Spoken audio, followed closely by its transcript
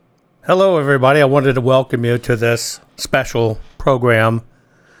Hello, everybody. I wanted to welcome you to this special program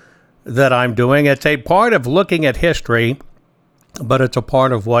that I'm doing. It's a part of looking at history, but it's a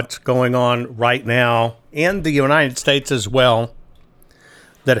part of what's going on right now in the United States as well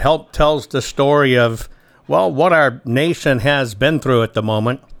that tells the story of, well, what our nation has been through at the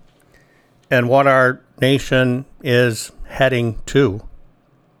moment and what our nation is heading to.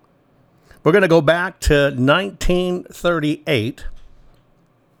 We're going to go back to 1938.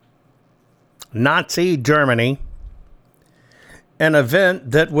 Nazi Germany, an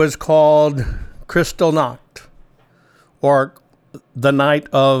event that was called Kristallnacht, or the Night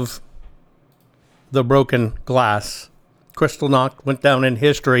of the Broken Glass. Kristallnacht went down in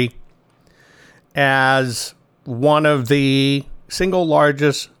history as one of the single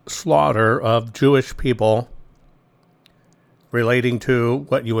largest slaughter of Jewish people relating to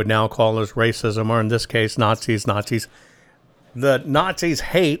what you would now call as racism, or in this case, Nazis. The Nazis'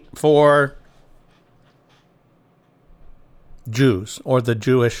 hate for Jews, or the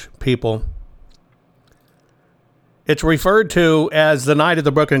Jewish people. It's referred to as the Night of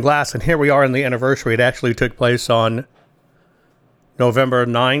the Broken Glass, and here we are in the anniversary. It actually took place on November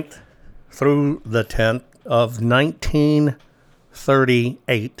 9th through the 10th of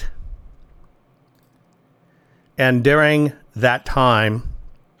 1938. And during that time,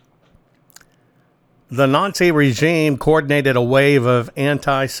 the Nazi regime coordinated a wave of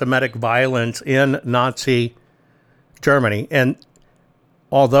anti-Semitic violence in Nazi Germany, and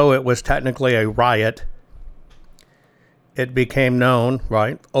although it was technically a riot, it became known,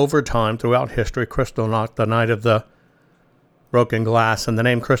 over time throughout history, Kristallnacht, the Night of the Broken Glass. And the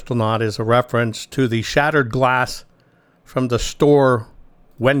name Kristallnacht is a reference to the shattered glass from the store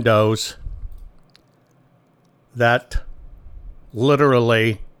windows that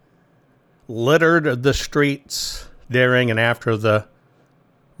literally littered the streets during and after the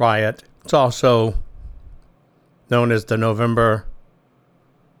riot. It's also known as the November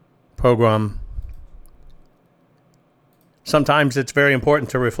pogrom. Sometimes it's very important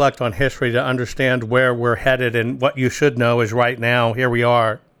to reflect on history to understand where we're headed, and what you should know is right now, here we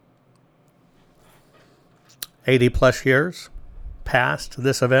are, 80 plus years past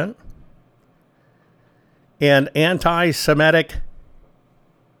this event, and anti-Semitic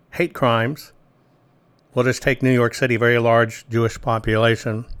hate crimes. We'll just take New York City, very large Jewish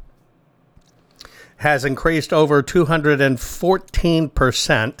population, has increased over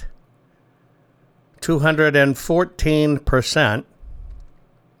 214%. 214%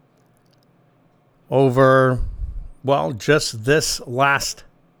 over, just this last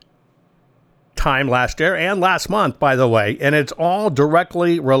year and last month, by the way. And it's all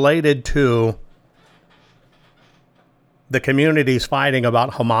directly related to the communities fighting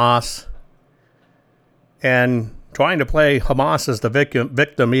about Hamas and trying to play Hamas as the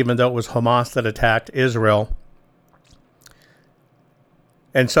victim, even though it was Hamas that attacked Israel.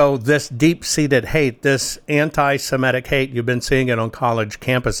 And so this deep-seated hate, this anti-Semitic hate, you've been seeing it on college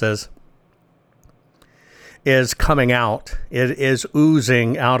campuses, is coming out. It is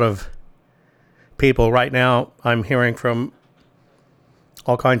oozing out of people. Right now, I'm hearing from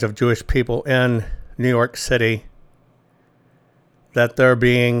all kinds of Jewish people in New York City that they're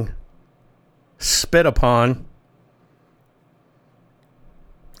being spit upon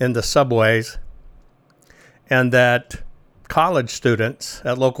in the subways, and that college students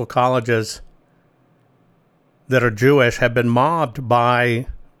at local colleges that are Jewish have been mobbed by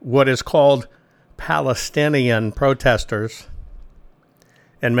what is called Palestinian protesters,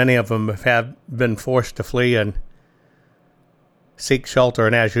 and many of them have been forced to flee and seek shelter.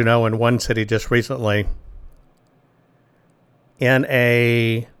 And as you know, in one city just recently, in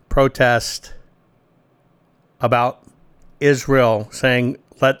a protest about Israel saying,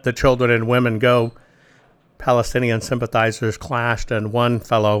 "Let the children and women go," Palestinian sympathizers clashed, and one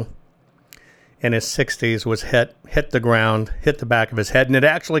fellow in his 60s was hit the ground, hit the back of his head, and it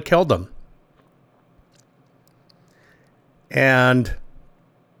actually killed him. And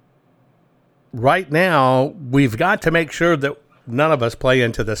right now, we've got to make sure that none of us play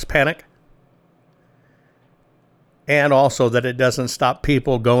into this panic, and also that it doesn't stop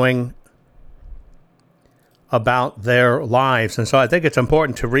people going about their lives. And so I think it's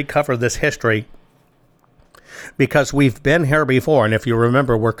important to recover this history, because we've been here before. And if you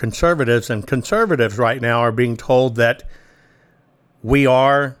remember, we're conservatives, and conservatives right now are being told that we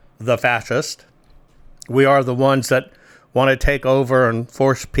are the fascist. We are the ones that want to take over and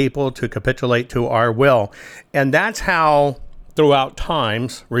force people to capitulate to our will. And that's how, throughout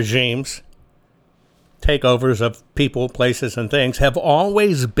times, regimes, takeovers of people, places, and things have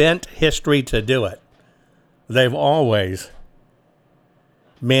always bent history to do it. They've always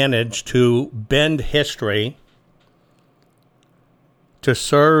managed to bend history to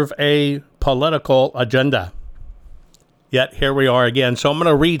serve a political agenda. Yet here we are again. So I'm going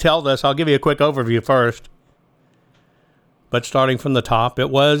to retell this. I'll give you a quick overview first. But starting from the top, it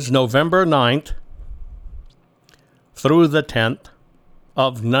was November 9th through the 10th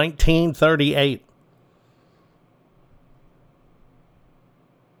of 1938.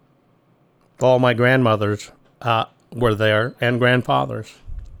 All my grandmothers were there and grandfathers.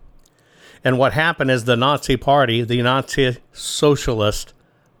 And what happened is the Nazi Party, the Nazi Socialist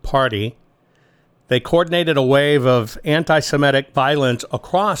Party, they coordinated a wave of anti-Semitic violence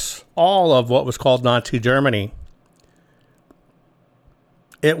across all of what was called Nazi Germany.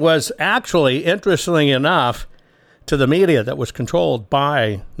 It was actually, interestingly enough, to the media that was controlled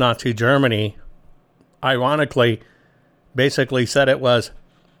by Nazi Germany, ironically, basically said it was,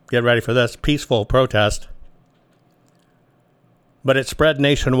 get ready for this, peaceful protest. But it spread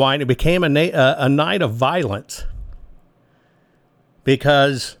nationwide. It became a night of violence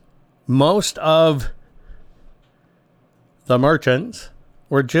because most of the merchants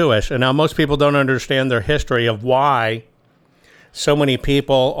were Jewish. And now most people don't understand their history of why so many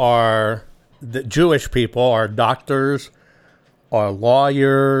people are, the Jewish people are doctors, or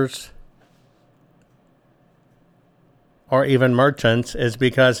lawyers, or even merchants, is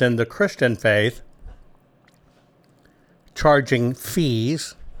because in the Christian faith, charging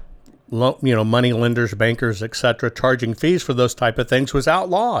fees, money lenders, bankers, etc., charging fees for those type of things was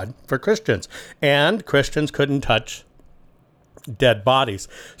outlawed for Christians. And Christians couldn't touch dead bodies.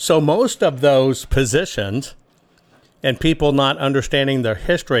 So most of those positions, and people not understanding their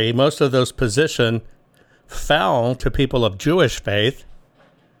history, most of those positions fell to people of Jewish faith,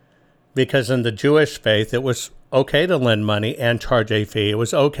 because in the Jewish faith, it was okay to lend money and charge a fee. It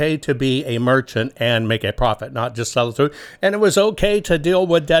was okay to be a merchant and make a profit, not just sell it through. And it was okay to deal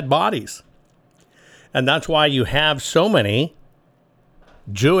with dead bodies. And that's why you have so many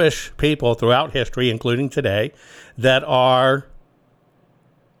Jewish people throughout history, including today, that are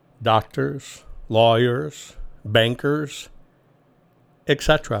doctors, lawyers, bankers,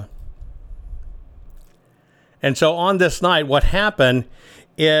 etc. And so on this night, what happened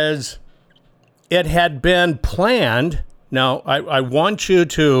is it had been planned. Now, I want you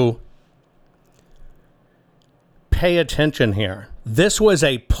to pay attention here. This was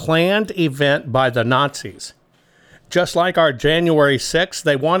a planned event by the Nazis. Just like our January 6th,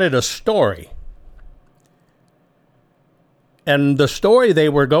 they wanted a story. And the story they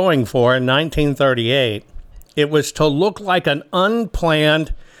were going for in 1938, it was to look like an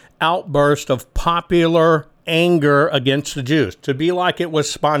unplanned outburst of popular anger against the Jews, to be like it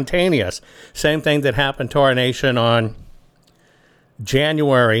was spontaneous. Same thing that happened to our nation on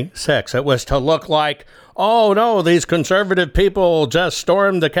January 6th. It was to look like, oh no, these conservative people just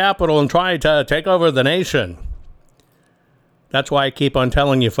stormed the Capitol and tried to take over the nation. That's why I keep on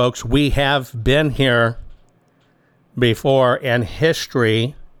telling you folks, we have been here before, and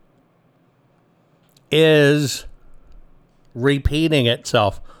history is repeating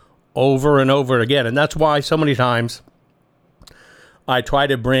itself over and over again. And that's why so many times I try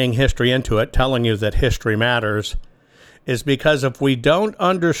to bring history into it, telling you that history matters, is because if we don't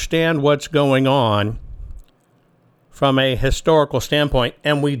understand what's going on from a historical standpoint,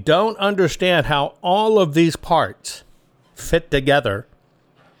 and we don't understand how all of these parts fit together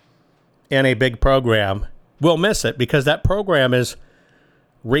in a big program, we'll miss it, because that program is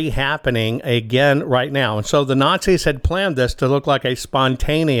re-happening again right now. And so the Nazis had planned this to look like a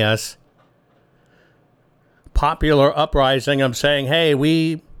spontaneous popular uprising of saying, hey,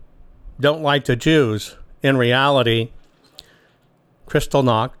 we don't like the Jews. In reality,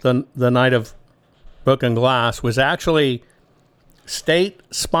 Kristallnacht, the night of broken glass, was actually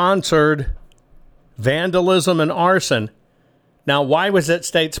state-sponsored vandalism and arson. Now, why was it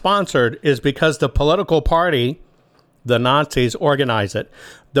state-sponsored? Is because the political party, the Nazis, organized it.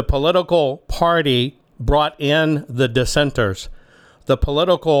 The political party brought in the dissenters. The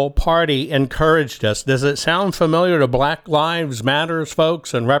political party encouraged us. Does it sound familiar to Black Lives Matters,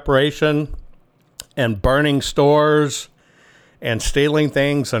 folks, and reparation and burning stores and stealing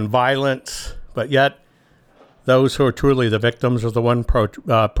things and violence? But yet, those who are truly the victims are the one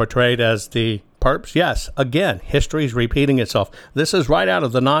portrayed as the perps. Yes, again, history is repeating itself. This is right out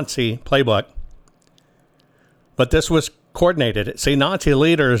of the Nazi playbook. But this was coordinated. See, Nazi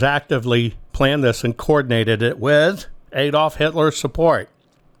leaders actively planned this and coordinated it with Adolf Hitler's support.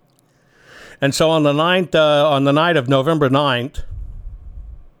 And so on the night of November 9th,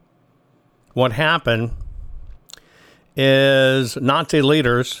 what happened is Nazi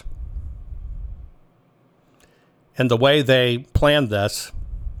leaders, and the way they planned this,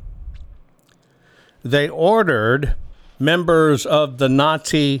 they ordered members of the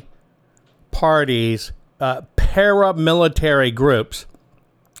Nazi party's paramilitary groups.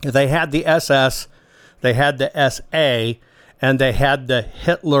 They had the SS, they had the SA, and they had the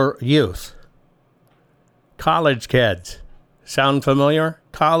Hitler Youth. College kids. Sound familiar?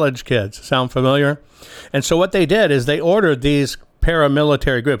 College kids. Sound familiar? And so what they did is they ordered these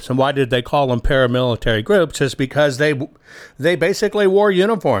paramilitary groups. And why did they call them paramilitary groups? Is because they basically wore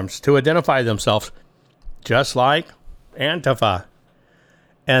uniforms to identify themselves, just like Antifa.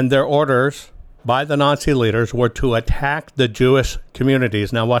 And their orders by the Nazi leaders were to attack the Jewish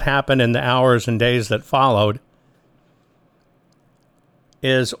communities. Now, what happened in the hours and days that followed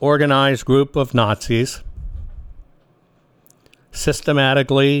is organized group of Nazis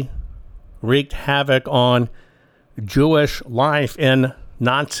systematically wreaked havoc on Jewish life in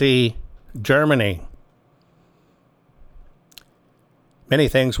Nazi Germany. Many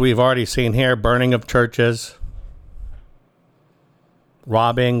things we've already seen here: burning of churches,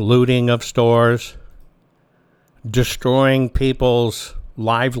 robbing, looting of stores, destroying people's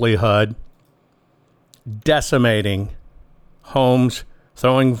livelihood, decimating homes,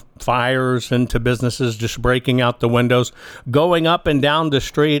 throwing fires into businesses, just breaking out the windows, going up and down the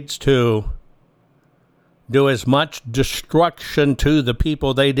streets to do as much destruction to the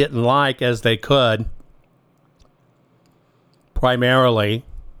people they didn't like as they could. Primarily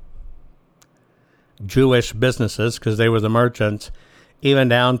Jewish businesses, because they were the merchants, even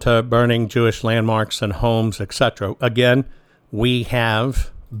down to burning Jewish landmarks and homes, etc. Again, we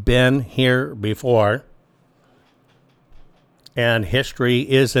have been here before, and history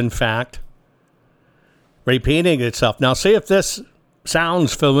is, in fact, repeating itself. Now, see if this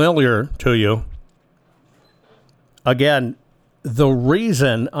sounds familiar to you. Again, the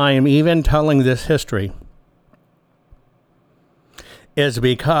reason I am even telling this history is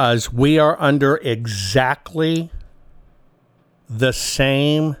because we are under exactly the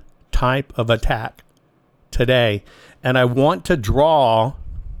same type of attack today. And I want to draw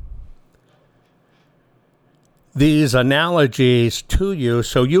these analogies to you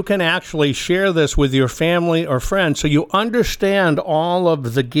so you can actually share this with your family or friends, so you understand all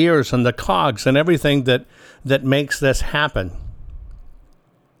of the gears and the cogs and everything that makes this happen.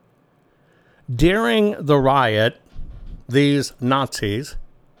 During the riot, these Nazis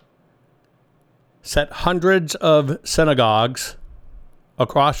set hundreds of synagogues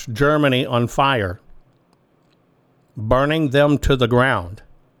across Germany on fire, burning them to the ground.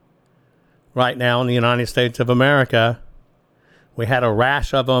 Right now in the United States of America, we had a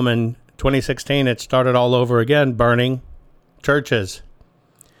rash of them in 2016. It started all over again, burning churches.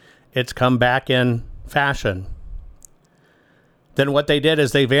 It's come back in fashion. Then what they did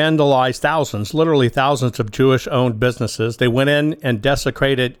is they vandalized thousands, literally thousands of Jewish-owned businesses. They went in and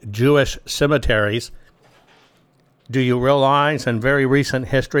desecrated Jewish cemeteries. Do you realize in very recent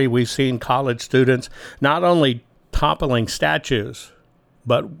history we've seen college students not only toppling statues,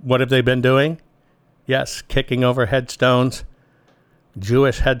 but what have they been doing? Yes, kicking over headstones,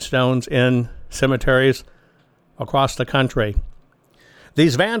 Jewish headstones in cemeteries across the country.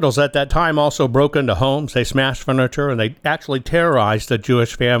 These vandals at that time also broke into homes, they smashed furniture, and they actually terrorized the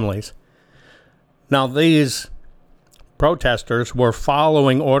Jewish families. Now, these protesters were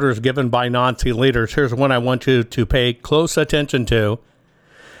following orders given by Nazi leaders. Here's one I want you to pay close attention to.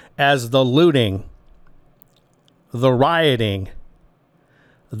 As the looting, the rioting,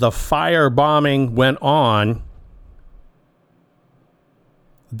 the firebombing went on,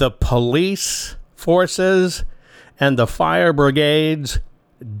 the police forces and the fire brigades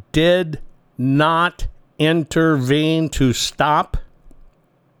did not intervene to stop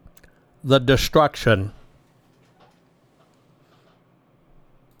the destruction.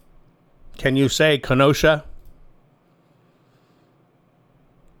 Can you say Kenosha?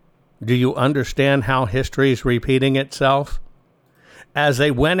 Do you understand how history is repeating itself? As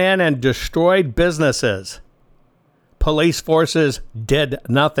they went in and destroyed businesses, police forces did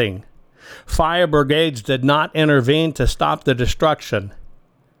nothing. Fire brigades did not intervene to stop the destruction.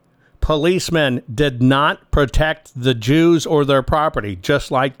 Policemen did not protect the Jews or their property, just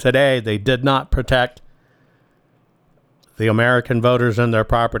like today they did not protect the American voters and their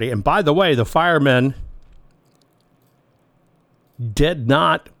property. And by the way, the firemen did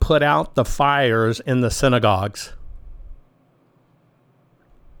not put out the fires in the synagogues.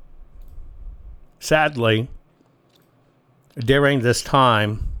 Sadly, during this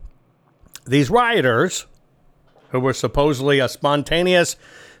time, these rioters, who were supposedly a spontaneous,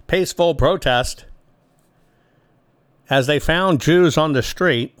 peaceful protest, as they found Jews on the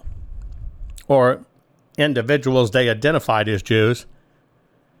street, or individuals they identified as Jews,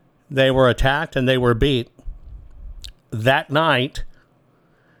 They were attacked and they were beat. That night,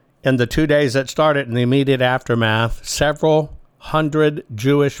 in the 2 days that started in the immediate aftermath, several hundred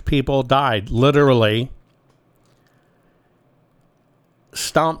Jewish people died, literally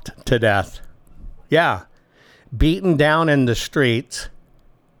stomped to death. Yeah, beaten down in the streets,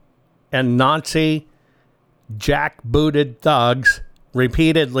 and Nazi jackbooted thugs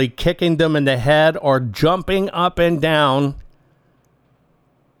repeatedly kicking them in the head or jumping up and down,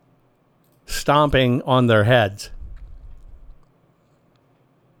 stomping on their heads.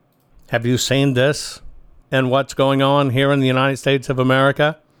 Have you seen this and what's going on here in the United States of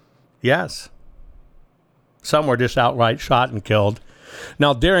America? Yes. Some were just outright shot and killed.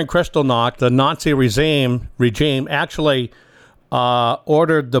 Now, during Kristallnacht, the Nazi regime actually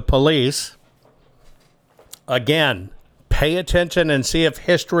ordered the police, again, pay attention and see if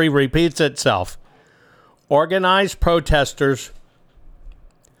history repeats itself. Organized protesters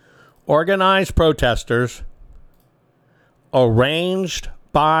arranged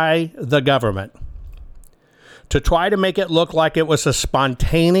by the government to try to make it look like it was a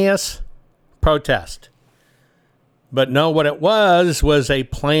spontaneous protest. But no, what it was a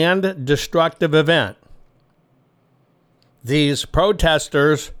planned destructive event. These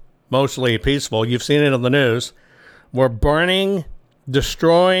protesters, mostly peaceful, you've seen it on the news, were burning,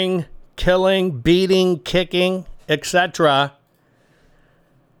 destroying, killing, beating, kicking, etc.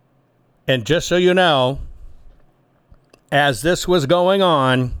 And just so you know, as this was going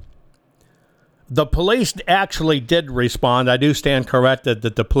on, the police actually did respond. I do stand corrected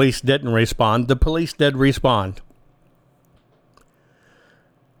that the police didn't respond. The police did respond.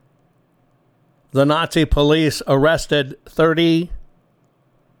 The Nazi police arrested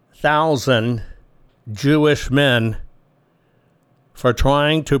 30,000 Jewish men for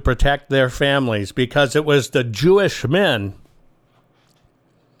trying to protect their families, because it was the Jewish men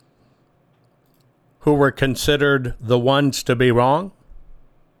who were considered the ones to be wrong,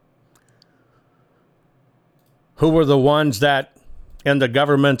 who were the ones that, in the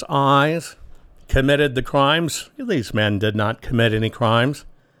government's eyes, committed the crimes. These men did not commit any crimes.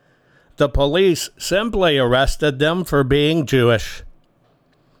 The police simply arrested them for being Jewish.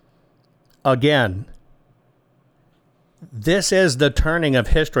 Again, this is the turning of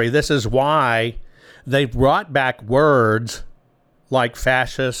history. This is why they brought back words like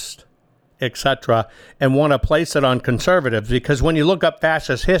fascist, etc., and want to place it on conservatives, because when you look up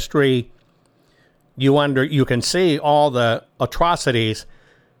fascist history, you can see all the atrocities,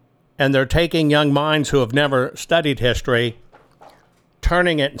 and they're taking young minds who have never studied history,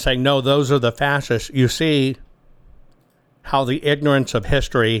 turning it and saying, no, those are the fascists. You see how the ignorance of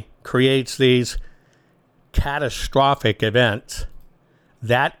history creates these catastrophic events.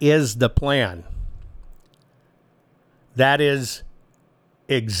 That is the plan. That is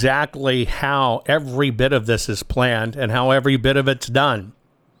exactly how every bit of this is planned and how every bit of it's done.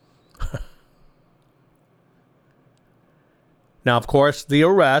 Now, of course, the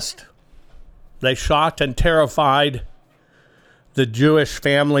arrest, they shocked and terrified the Jewish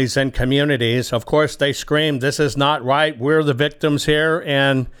families and communities. Of course, they screamed, this is not right. We're the victims here.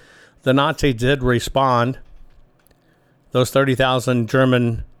 And the Nazis did respond. Those 30,000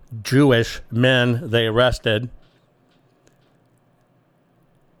 German Jewish men they arrested,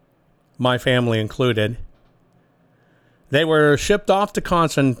 my family included, they were shipped off to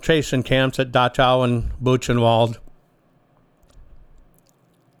concentration camps at Dachau and Buchenwald.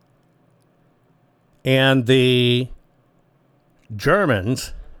 And the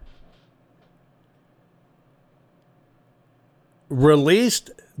Germans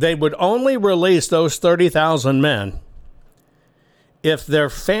they would only release those 30,000 men if their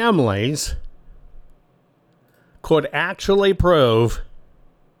families could actually prove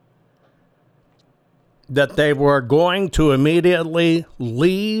that they were going to immediately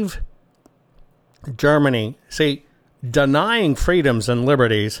leave Germany. See, denying freedoms and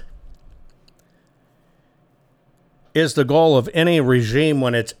liberties is the goal of any regime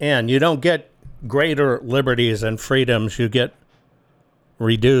when it's in. You don't get greater liberties and freedoms. You get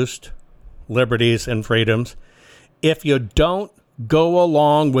reduced liberties and freedoms if you don't go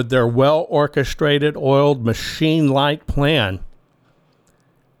along with their well-orchestrated, oiled, machine-like plan.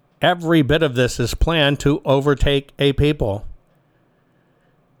 Every bit of this is planned to overtake a people.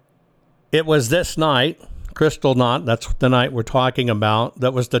 It was this night, Kristallnacht, that's the night we're talking about,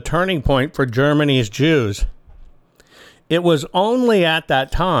 that was the turning point for Germany's Jews. It was only at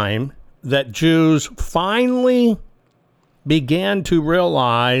that time that Jews finally began to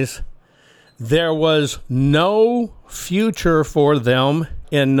realize there was no future for them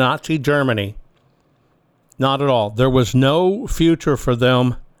in Nazi Germany. Not at all. There was no future for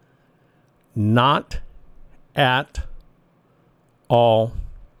them Not at all.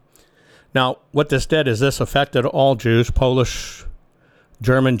 Now, what this did is this affected all Jews, Polish,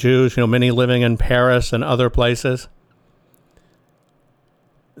 German Jews, many living in Paris and other places.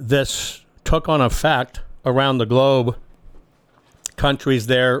 This took on effect around the globe, countries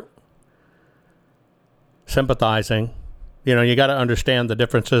there sympathizing. You got to understand the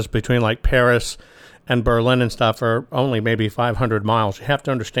differences between like Paris and Berlin and stuff are only maybe 500 miles. You have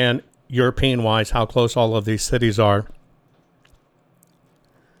to understand European-wise how close all of these cities are.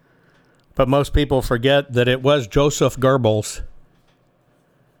 But most people forget that it was Joseph Goebbels,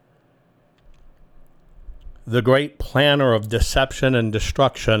 the great planner of deception and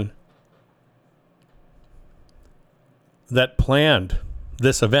destruction, that planned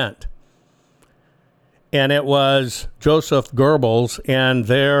this event. And it was Joseph Goebbels and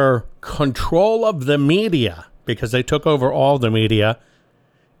their control of the media, because they took over all the media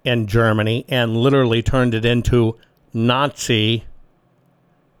in Germany and literally turned it into Nazi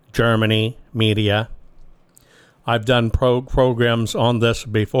Germany media. I've done programs on this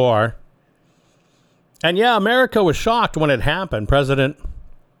before. And yeah, America was shocked when it happened. President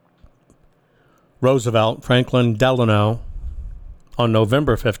Roosevelt, Franklin Delano, on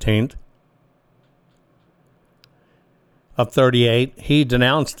November 15th of 38, he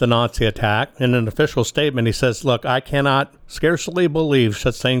denounced the Nazi attack. In an official statement, he says, look, I cannot scarcely believe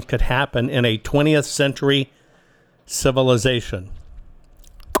such things could happen in a 20th century civilization.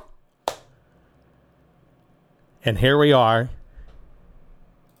 And here we are.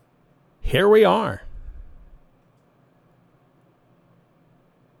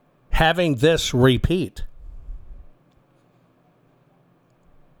 Having this repeat.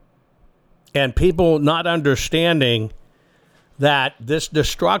 And people not understanding that this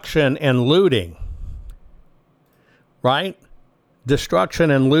destruction and looting, right?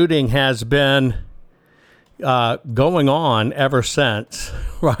 Destruction and looting has been going on ever since,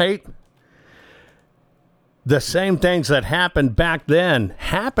 right? The same things that happened back then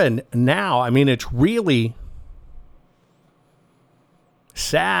happen now. I mean, it's really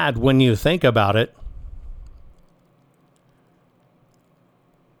sad when you think about it.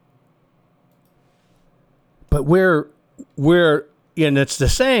 But and it's the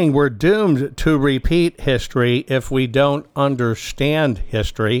saying, we're doomed to repeat history if we don't understand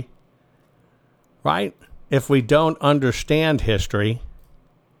history, right? If we don't understand history.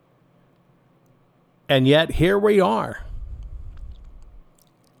 And yet here we are.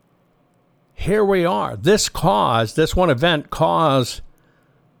 This one event caused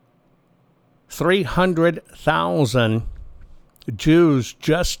 300,000 Jews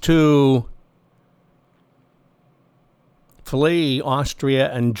just to flee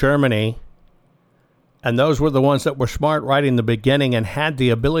Austria and Germany. And those were the ones that were smart right in the beginning and had the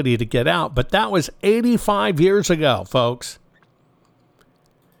ability to get out. But that was 85 years ago, folks.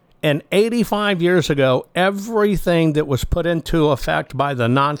 And 85 years ago, everything that was put into effect by the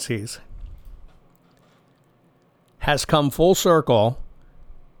Nazis has come full circle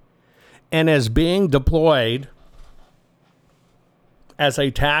and is being deployed as a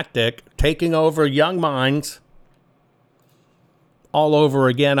tactic, taking over young minds all over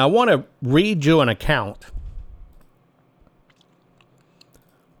again. I want to read you an account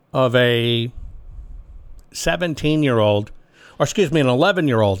of a 17-year-old, or excuse me, an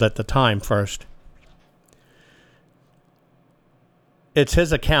 11-year-old at the time first. It's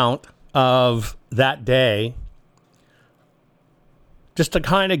his account of that day, just to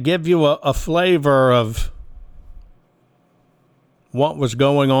kind of give you a flavor of what was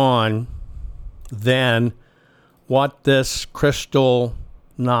going on then, what this Kristallnacht,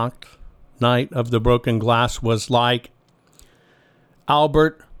 Night of the Broken Glass, was like.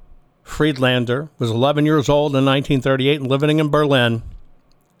 Albert Friedlander was 11 years old in 1938 and living in Berlin.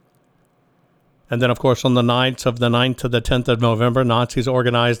 And then, of course, on the nights of the 9th to the 10th of November, Nazis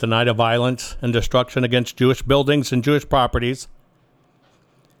organized a night of violence and destruction against Jewish buildings and Jewish properties.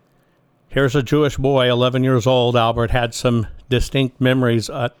 Here's a Jewish boy, 11 years old. Albert had some distinct memories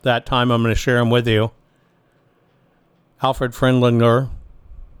at that time. I'm going to share them with you. Alfred Friedlander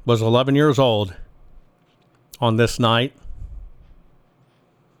was 11 years old on this night.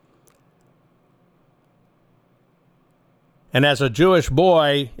 And as a Jewish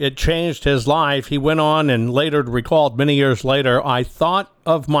boy, it changed his life. He went on and later recalled many years later, I thought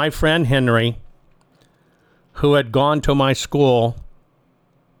of my friend Henry, who had gone to my school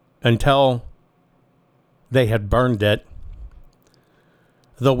until they had burned it.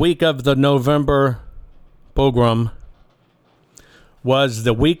 The week of the November pogrom was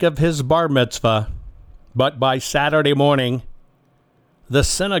the week of his bar mitzvah, but by Saturday morning, The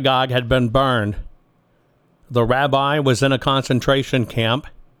synagogue had been burned. The rabbi was in a concentration camp,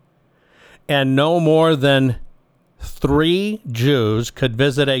 and no more than 3 Jews could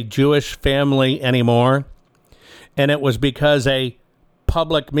visit a Jewish family anymore. And it was because a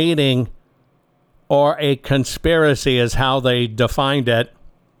public meeting or a conspiracy is how they defined it,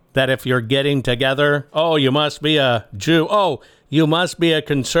 that if you're getting together, oh, you must be a Jew. Oh, you must be a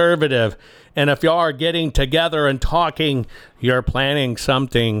conservative. And if you are getting together and talking, you're planning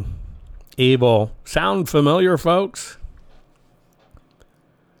something evil. Sound familiar, folks?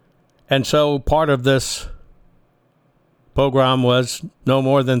 And so part of this program was no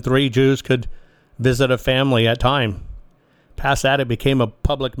more than 3 Jews could visit a family at a time. Past that, it became a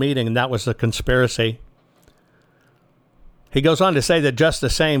public meeting, and that was a conspiracy. He goes on to say that just the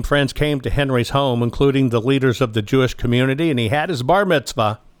same, friends came to Henry's home, including the leaders of the Jewish community, and he had his bar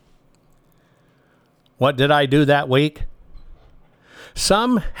mitzvah. What did I do that week?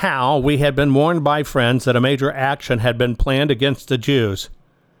 Somehow we had been warned by friends that a major action had been planned against the Jews.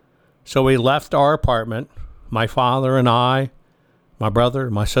 So we left our apartment, my father and I, my brother,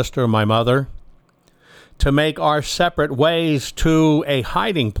 my sister, my mother, to make our separate ways to a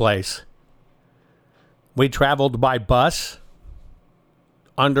hiding place. We traveled by bus,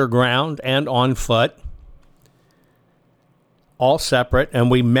 underground, and on foot, all separate,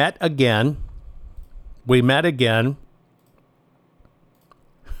 and we met again.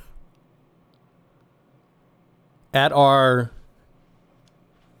 At our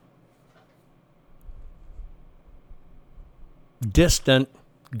distant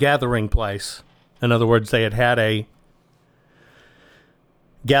gathering place. In other words, they had a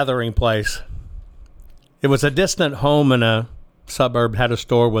gathering place. It was a distant home in a suburb, had a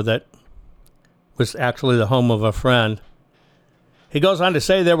store with it. It was actually the home of a friend. He goes on to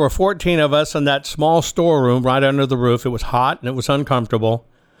say there were 14 of us in that small storeroom right under the roof. It was hot and it was uncomfortable.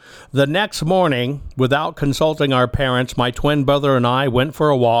 The next morning, without consulting our parents, my twin brother and I went for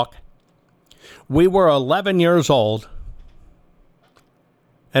a walk. We were 11 years old.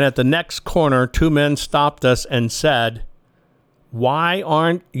 And at the next corner, 2 men stopped us and said, "Why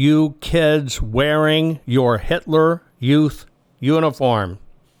aren't you kids wearing your Hitler Youth uniform?"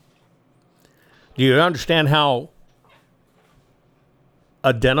 Do you understand how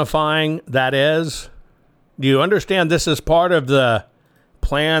identifying that is? Do you understand this is part of the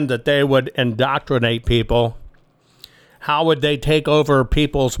plan that they would indoctrinate people? How would they take over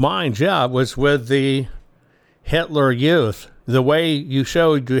people's minds? Yeah, it was with the Hitler Youth. The way you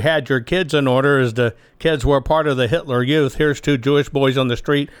showed you had your kids in order is the kids were part of the Hitler Youth. Here's 2 Jewish boys on the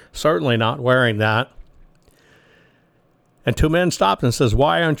street, certainly not wearing that. And 2 men stopped and says,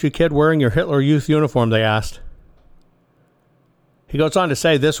 "Why aren't you kid wearing your Hitler Youth uniform?" they asked. He goes on to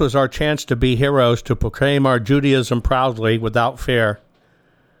say, this was our chance to be heroes, to proclaim our Judaism proudly without fear.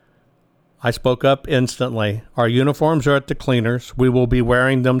 I spoke up instantly. Our uniforms are at the cleaners. We will be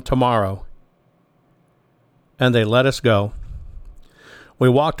wearing them tomorrow. And they let us go. We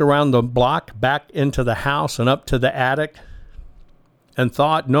walked around the block, back into the house and up to the attic, and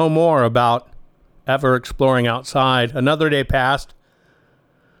thought no more about ever exploring outside. Another day passed.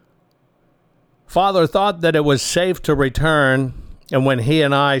 Father thought that it was safe to return, and when he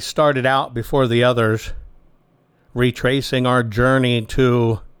and I started out before the others, retracing our journey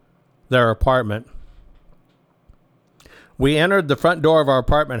to their apartment, we entered the front door of our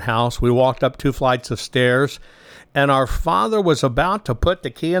apartment house. We walked up 2 flights of stairs, and our father was about to put the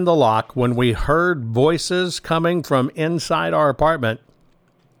key in the lock when we heard voices coming from inside our apartment.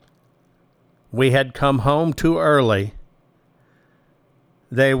 We had come home too early.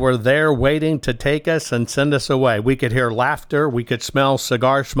 They were there waiting to take us and send us away. We could hear laughter. We could smell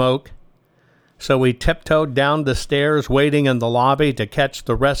cigar smoke. So we tiptoed down the stairs, waiting in the lobby to catch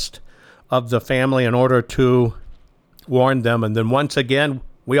the rest of the family in order to warn them. And then once again,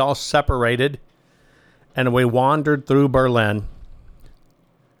 we all separated and we wandered through Berlin.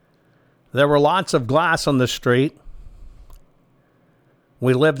 There were lots of glass on the street.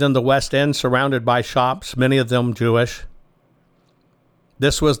 We lived in the West End, surrounded by shops, many of them Jewish.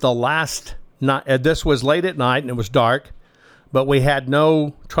 This was this was late at night and it was dark, but we had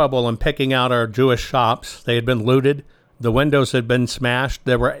no trouble in picking out our Jewish shops. They had been looted. The windows had been smashed.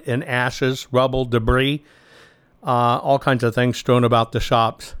 They were in ashes, rubble, debris, all kinds of things strewn about the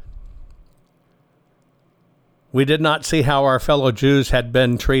shops. We did not see how our fellow Jews had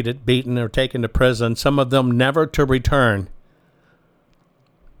been treated, beaten, or taken to prison, some of them never to return.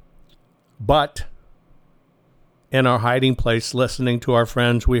 But in our hiding place, listening to our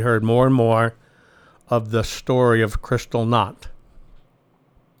friends, we heard more and more of the story of Kristallnacht.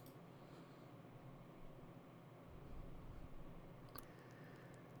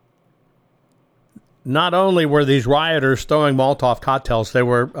 not only were these rioters throwing Molotov cocktails, they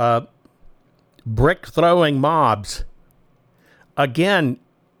were brick-throwing mobs. Again,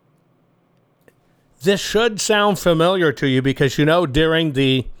 this should sound familiar to you because, during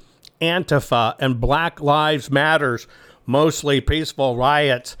the Antifa and Black Lives Matters, mostly peaceful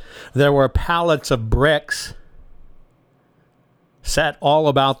riots, there were pallets of bricks set all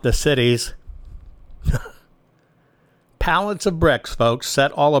about the cities. Pallets of bricks, folks,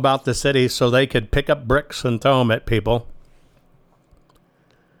 set all about the cities so they could pick up bricks and throw them at people.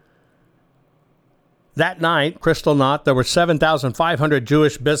 That night, Kristallnacht, there were 7,500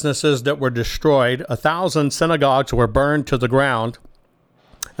 Jewish businesses that were destroyed. 1,000 synagogues were burned to the ground.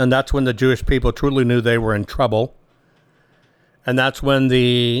 And that's when the Jewish people truly knew they were in trouble. And that's when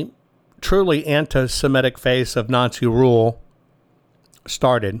the truly anti-Semitic phase of Nazi rule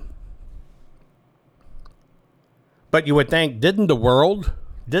started. But you would think, didn't the world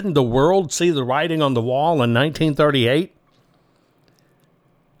see the writing on the wall in 1938?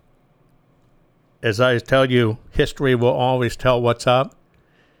 As I tell you, history will always tell what's up.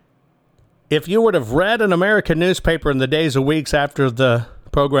 If you would have read an American newspaper in the days or weeks after the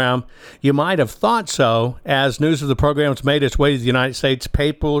program, you might have thought so. As news of the programs made its way to the United States,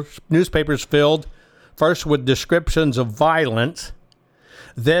 newspapers filled first with descriptions of violence,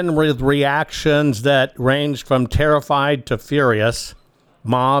 then with reactions that ranged from terrified to furious.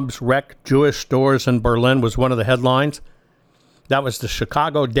 Mobs wrecked Jewish stores in Berlin was one of the headlines. That was the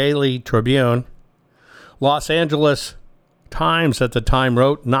Chicago Daily Tribune. Los Angeles Times at the time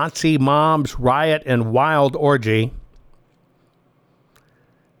wrote, Nazi mobs riot in wild orgy.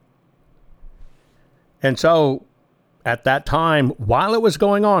 And so, at that time, while it was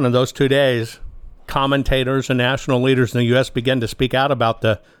going on in those 2 days, commentators and national leaders in the U.S. began to speak out about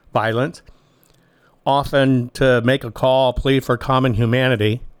the violence, often to make a call, plea for common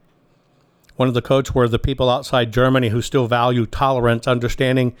humanity. One of the quotes were, the people outside Germany who still value tolerance,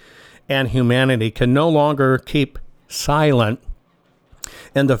 understanding, and humanity can no longer keep silent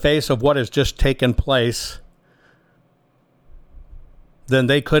in the face of what has just taken place than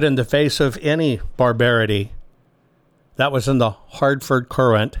they could in the face of any barbarity. That was in the Hartford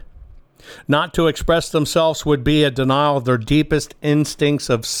Courant. Not to express themselves would be a denial of their deepest instincts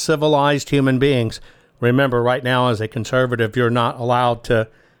of civilized human beings. Remember, right now, as a conservative, you're not allowed to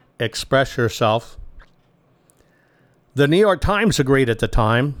express yourself. The New York Times agreed at the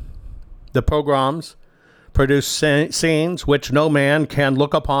time. The pogroms produced scenes which no man can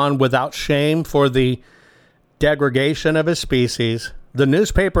look upon without shame for the degradation of his species. The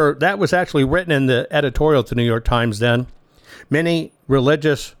newspaper, that was actually written in the editorial to the New York Times then. Many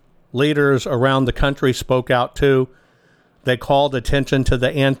religious leaders around the country spoke out too. They called attention to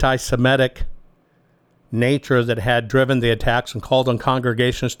the anti-Semitic nature that had driven the attacks and called on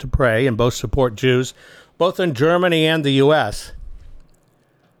congregations to pray and both support Jews, both in Germany and the U.S.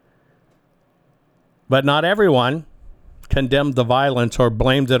 But not everyone condemned the violence or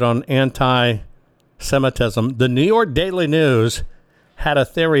blamed it on anti-Semitism. The New York Daily News had a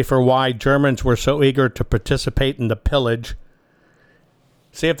theory for why Germans were so eager to participate in the pillage.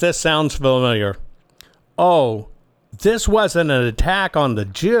 See if this sounds familiar. Oh, this wasn't an attack on the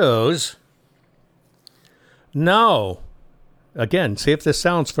Jews. No. Again, see if this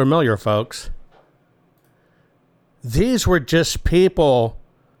sounds familiar, folks. These were just people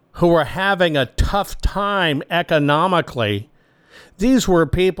who were having a tough time economically. These were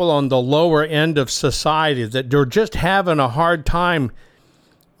people on the lower end of society that were just having a hard time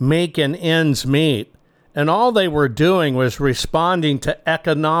making ends meet. And all they were doing was responding to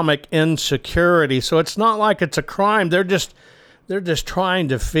economic insecurity. So it's not like it's a crime. They're just trying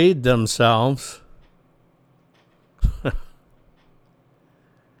to feed themselves.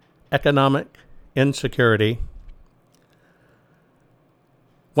 Economic insecurity.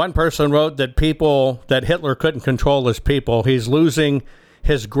 One person wrote that Hitler couldn't control his people. He's losing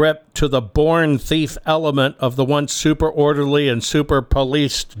his grip to the born thief element of the once super orderly and super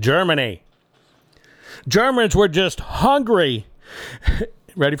policed Germany. Germans were just hungry.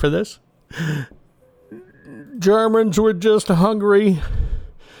 Ready for this? Germans were just hungry.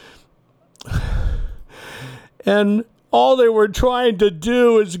 And all they were trying to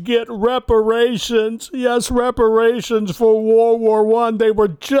do is get reparations. Yes, reparations for World War I. They were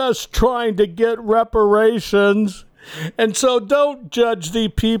just trying to get reparations. And so don't judge the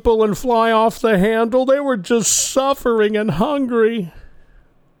people and fly off the handle. They were just suffering and hungry.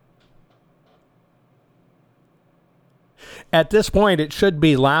 At this point, it should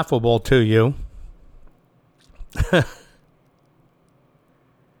be laughable to you.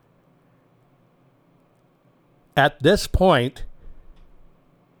 At this point,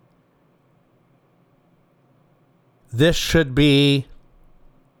 This should be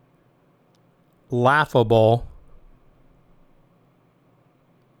laughable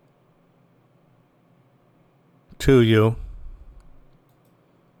to you.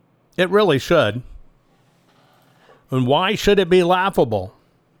 It really should. And why should it be laughable?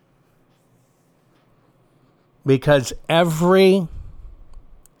 Because every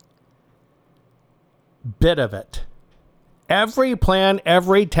bit of it, every plan,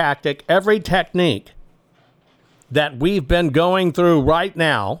 every tactic, every technique that we've been going through right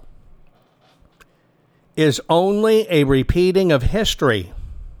now is only a repeating of history.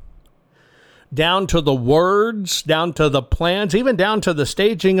 Down to the words, down to the plans, even down to the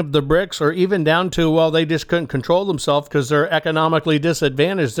staging of the bricks, or even down to, well, they just couldn't control themselves because they're economically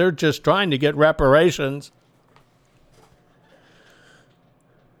disadvantaged. They're just trying to get reparations.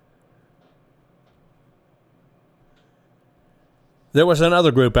 There was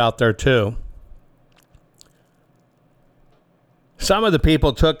another group out there, too. Some of the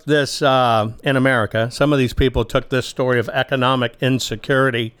people took this, in America, some of these people took this story of economic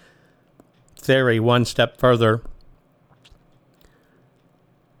insecurity theory one step further,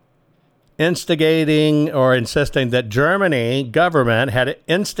 instigating or insisting that Germany government had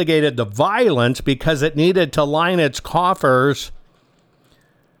instigated the violence because it needed to line its coffers,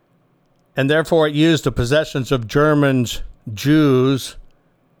 and therefore it used the possessions of Germans, Jews,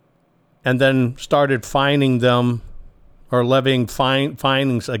 and then started fining them or levying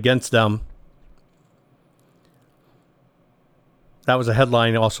fines against them. That was a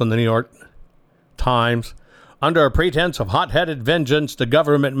headline also in the New York Times. Under a pretense of hot-headed vengeance, the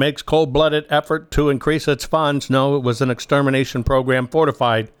government makes cold-blooded effort to increase its funds. No, it was an extermination program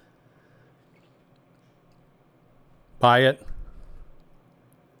fortified by it.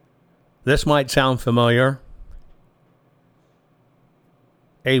 This might sound familiar.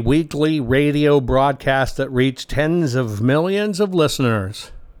 A weekly radio broadcast that reached tens of millions of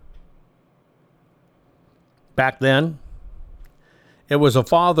listeners. Back then, it was a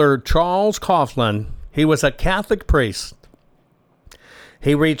Father Charles Coughlin. He was a Catholic priest.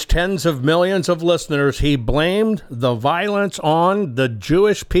 He reached tens of millions of listeners. He blamed the violence on the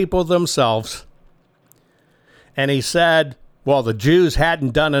Jewish people themselves. And he said, well, the Jews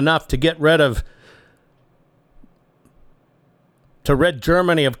hadn't done enough to rid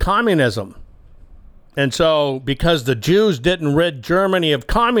Germany of communism. And so, because the Jews didn't rid Germany of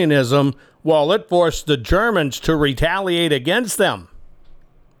communism, well, it forced the Germans to retaliate against them.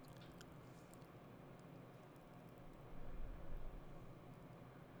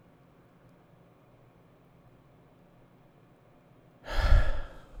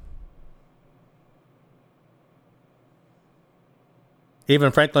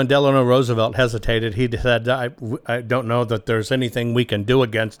 Even Franklin Delano Roosevelt hesitated. He said, I don't know that there's anything we can do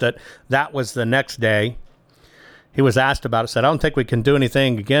against it. That was the next day. He was asked about it, said, I don't think we can do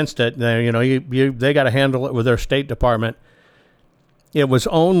anything against it. They got to handle it with their State Department. It was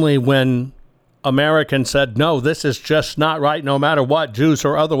only when Americans said, no, this is just not right, no matter what, Jews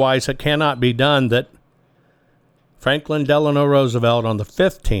or otherwise, it cannot be done, that Franklin Delano Roosevelt on the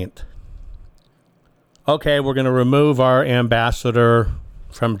 15th, okay, we're going to remove our ambassador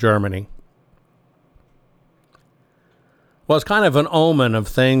from Germany. Well, it's kind of an omen of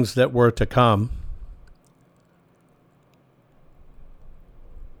things that were to come.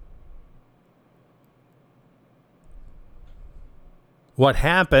 What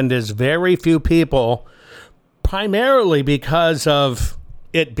happened is very few people, primarily because of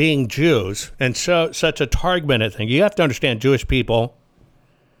it being Jews and such a targeted thing. You have to understand, Jewish people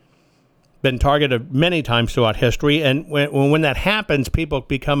been targeted many times throughout history, and when that happens, people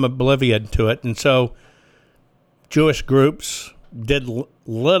become oblivious to it. And so Jewish groups did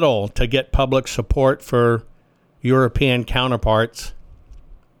little to get public support for European counterparts.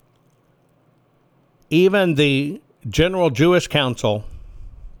 Even the General Jewish Council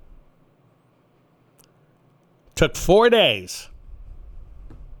took 4 days.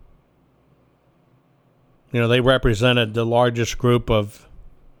 They represented the largest group of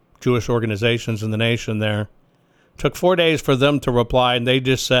Jewish organizations in the nation there. Took 4 days for them to reply, and they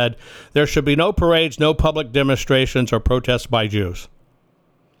just said there should be no parades, no public demonstrations or protests by Jews.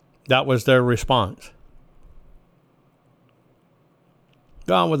 That was their response.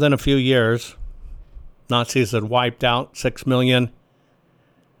 Well, within a few years, Nazis had wiped out 6 million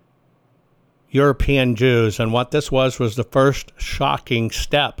European Jews, and what this was the first shocking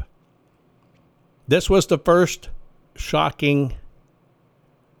step. This was the first shocking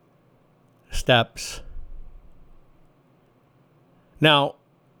steps. Now,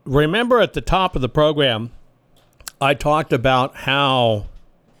 remember at the top of the program, I talked about how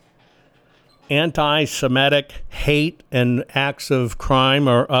anti-Semitic hate and acts of crime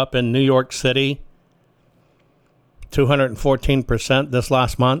are up in New York City 214% this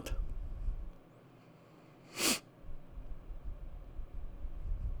last month.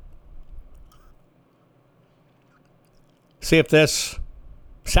 See if this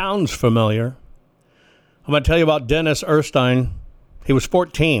sounds familiar. I'm going to tell you about Dennis Erstein. He was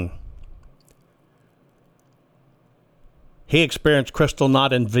 14. He experienced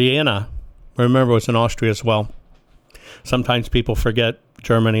Kristallnacht in Vienna. Remember, it was in Austria as well. Sometimes people forget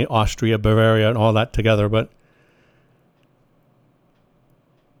Germany, Austria, Bavaria, and all that together, but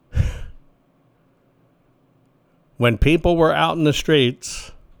when people were out in the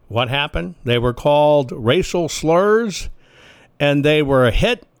streets, what happened? They were called racial slurs, and they were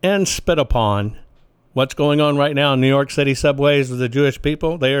hit and spit upon. What's going on right now in New York City subways with the Jewish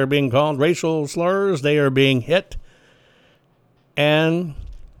people? They are being called racial slurs. They are being hit and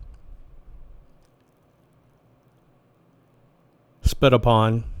spit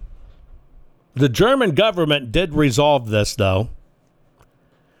upon. The German government did resolve this, though.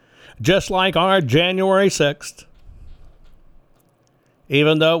 Just like our January 6th.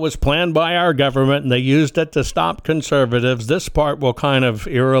 Even though it was planned by our government and they used it to stop conservatives, this part will kind of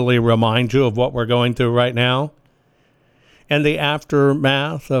eerily remind you of what we're going through right now and the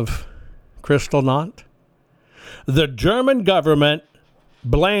aftermath of Kristallnacht. The German government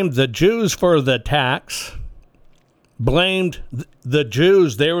blamed the Jews for the attacks, blamed the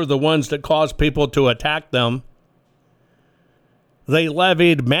Jews. They were the ones that caused people to attack them. They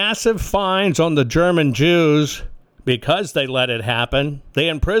levied massive fines on the German Jews because they let it happen. They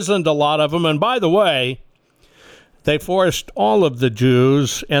imprisoned a lot of them. And by the way, they forced all of the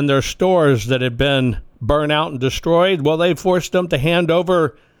Jews and their stores that had been burned out and destroyed, well, they forced them to hand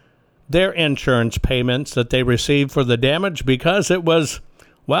over their insurance payments that they received for the damage because it was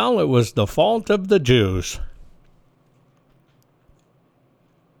the fault of the Jews.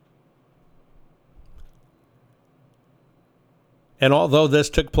 And although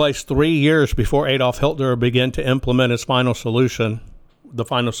this took place 3 years before Adolf Hitler began to implement his final solution, the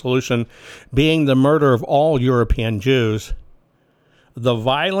final solution being the murder of all European Jews, the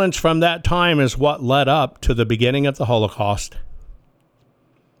violence from that time is what led up to the beginning of the Holocaust.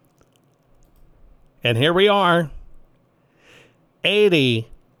 And here we are,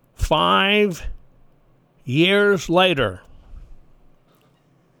 85 years later,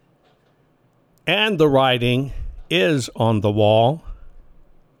 and the writing is on the wall.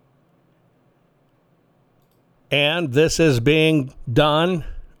 And this is being done,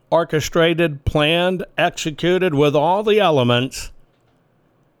 orchestrated, planned, executed with all the elements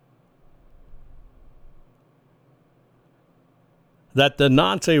that the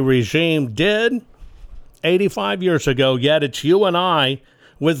Nazi regime did 85 years ago. Yet it's you and I,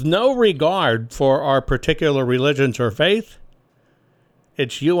 with no regard for our particular religions or faith.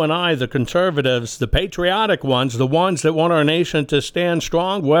 It's you and I, the conservatives, the patriotic ones, the ones that want our nation to stand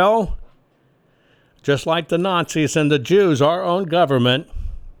strong. Well, just like the Nazis and the Jews, our own government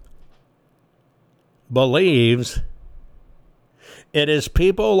believes it is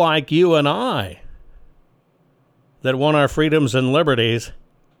people like you and I that want our freedoms and liberties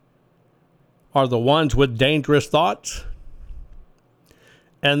are the ones with dangerous thoughts.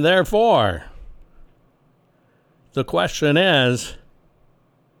 And therefore, the question is,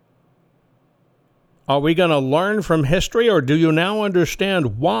 are we going to learn from history, or do you now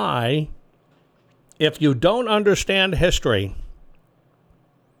understand why, if you don't understand history,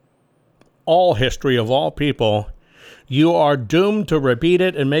 all history of all people, you are doomed to repeat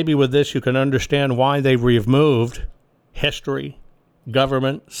it? And maybe with this you can understand why they've removed history,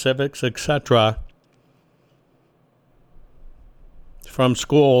 government, civics, etc. from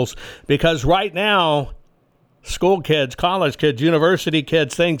schools. Because right now, school kids, college kids, university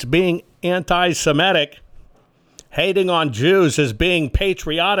kids think being anti-Semitic, hating on Jews, is being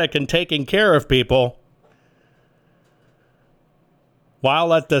patriotic and taking care of people,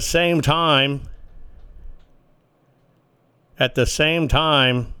 while at the same time,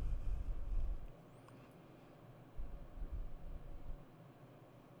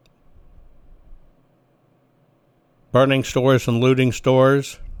 burning stores and looting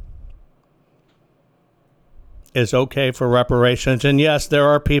stores is okay for reparations. And yes, there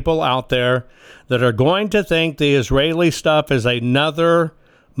are people out there that are going to think the Israeli stuff is another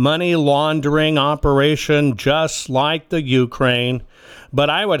money laundering operation just like the Ukraine. But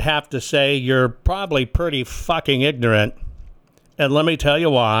I would have to say you're probably pretty fucking ignorant. And let me tell you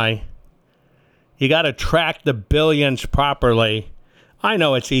why. You got to track the billions properly. I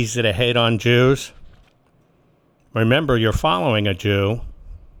know it's easy to hate on Jews. Remember, you're following a Jew.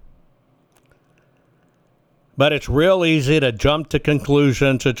 But it's real easy to jump to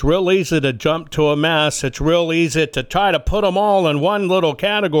conclusions. It's real easy to jump to a mess. It's real easy to try to put them all in one little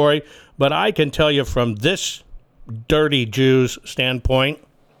category. But I can tell you from this dirty Jew's standpoint,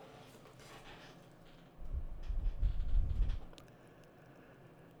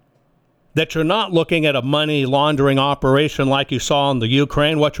 that you're not looking at a money laundering operation like you saw in the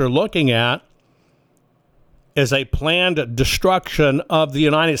Ukraine. What you're looking at is a planned destruction of the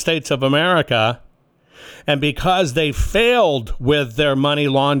United States of America. And because they failed with their money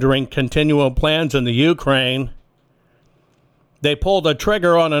laundering continual plans in the Ukraine, they pulled a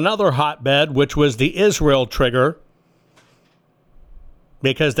trigger on another hotbed, which was the Israel trigger,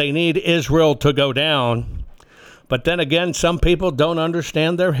 because they need Israel to go down. But then again, some people don't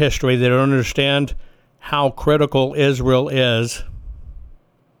understand their history. They don't understand how critical Israel is.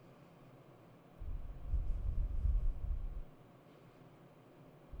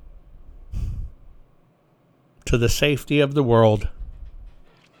 To the safety of the world.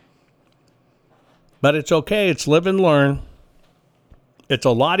 But it's okay. It's live and learn. It's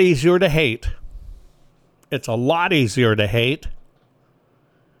a lot easier to hate. It's a lot easier to hate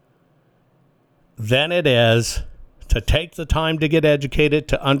than it is to take the time to get educated,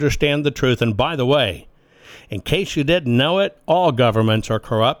 to understand the truth. And by the way, in case you didn't know it, all governments are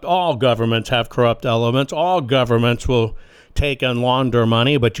corrupt. All governments have corrupt elements. All governments will take and launder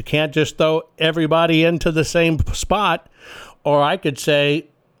money, but you can't just throw everybody into the same spot. Or I could say,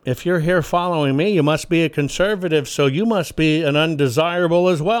 if you're here following me, you must be a conservative, so you must be an undesirable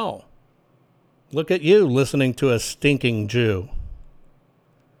as well. Look at you listening to a stinking Jew.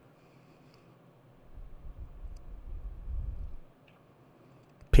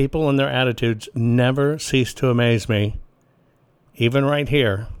 People and their attitudes never cease to amaze me. Even right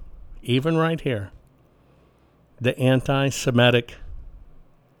here. The anti-Semitic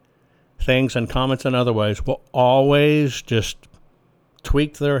things and comments and other ways will always just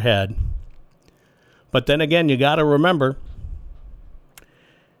tweak their head. But then again, you got to remember,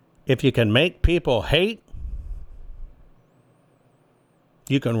 if you can make people hate,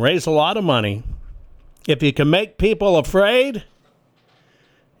 you can raise a lot of money. If you can make people afraid,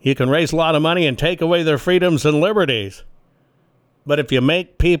 you can raise a lot of money and take away their freedoms and liberties. But if you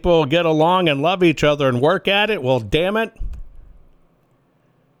make people get along and love each other and work at it, well, damn it,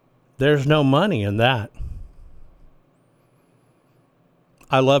 there's no money in that.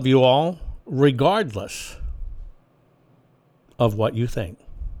 I love you all, regardless of what you think.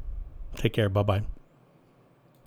 Take care. Bye-bye.